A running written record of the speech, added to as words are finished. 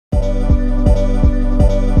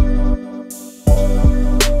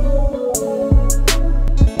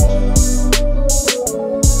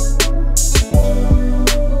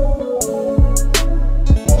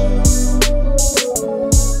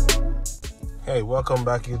Hey, welcome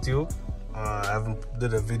back YouTube. I haven't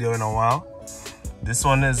did a video in a while. This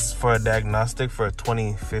one is for a diagnostic for a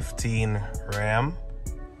 2015 Ram.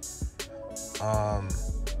 I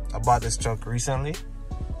bought this truck recently.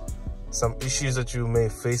 Some issues that you may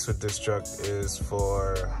face with this truck is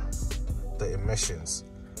for the emissions.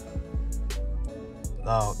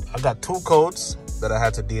 Now, I got two codes that I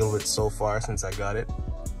had to deal with so far since I got it.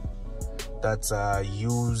 That's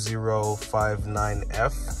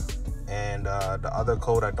u059F. And the other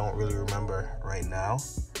code I don't really remember right now.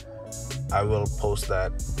 I will post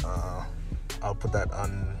that. I'll put that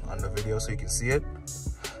on the video so you can see it.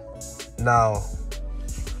 Now,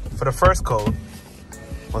 for the first code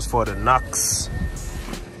was for the NOx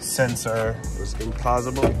sensor. It was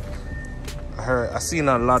implausible. I seen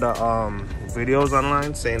a lot of videos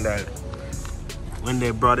online saying that when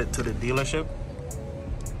they brought it to the dealership,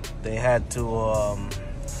 they had to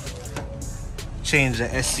change the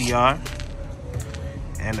SCR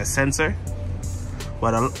and the sensor,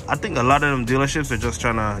 but I think a lot of them dealerships are just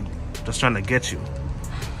trying to get you.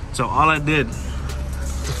 So all I did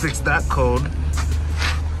to fix that code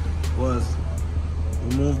was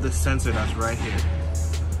remove the sensor that's right here.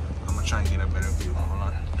 I'm gonna try and get a better view. Hold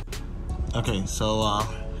on. Okay, so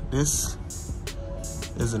this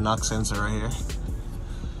is the NOx sensor right here.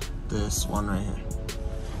 This one right here.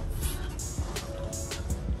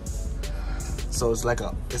 So it's like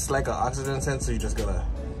an oxygen sensor. You just gotta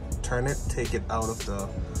turn it, take it out of the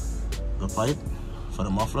pipe for the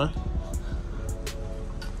muffler,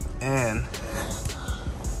 and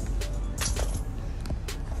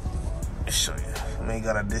I'll show you. Now you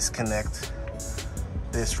gotta disconnect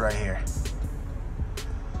this right here.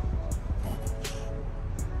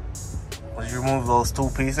 Once you remove those two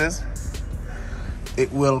pieces,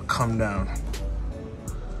 it will come down.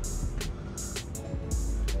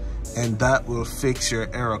 And that will fix your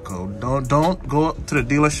error code. Don't go to the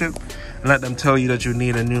dealership and let them tell you that you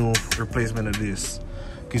need a new replacement of this,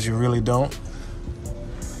 because you really don't.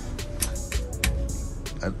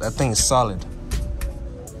 That thing is solid.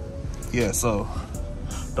 Yeah, so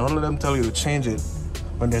don't let them tell you to change it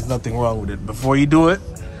when there's nothing wrong with it. Before you do it,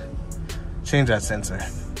 change that sensor.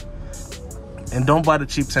 And don't buy the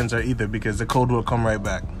cheap sensor either, because the code will come right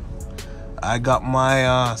back. I got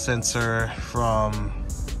my sensor from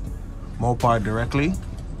Mopar directly.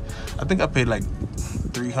 I think I paid like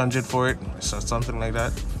 $300 for it, so something like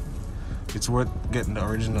that. It's worth getting the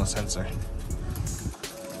original sensor,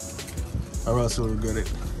 or else you'll regret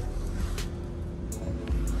it.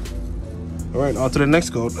 All right, on to the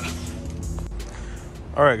next code.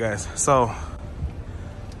 All right, guys. So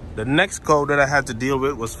the next code that I had to deal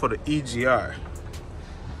with was for the EGR.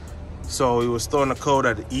 So it was throwing a code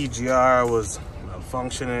that the EGR was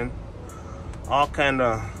malfunctioning. All kind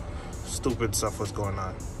of stupid stuff was going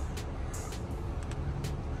on.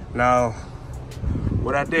 Now,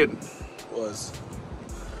 what I did was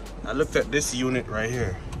I looked at this unit right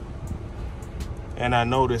here, and I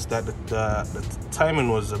noticed that the timing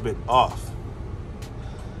was a bit off.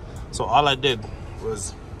 So all I did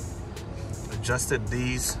was adjusted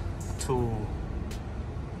these two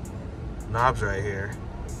knobs right here,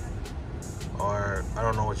 or I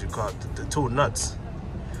don't know what you call it, the two nuts,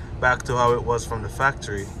 back to how it was from the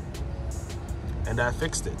factory. And I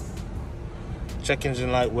fixed it. Check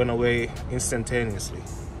engine light went away instantaneously.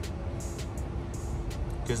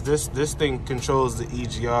 Because this thing controls the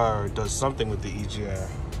EGR, or does something with the EGR.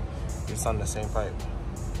 It's on the same pipe.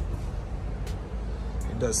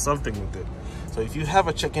 It does something with it. So if you have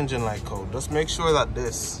a check engine light code, just make sure that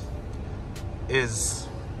this is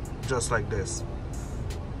just like this.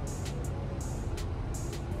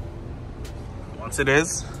 Once it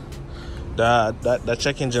is, that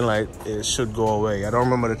check engine light, it should go away. I don't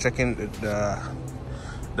remember the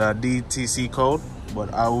DTC code,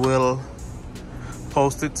 but I will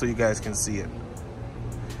post it so you guys can see it.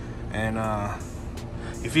 And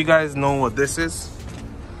if you guys know what this is,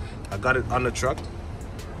 I got it on the truck.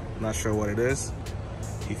 Not sure what it is.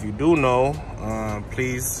 If you do know,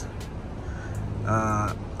 please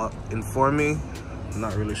inform me. I'm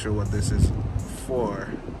not really sure what this is for.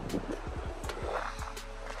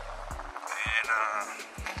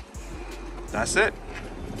 That's it.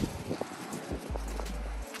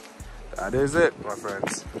 That is it, my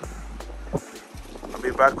friends. I'll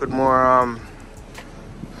be back with more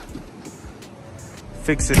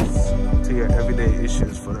fixes to your everyday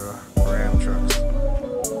issues for the Ram trucks.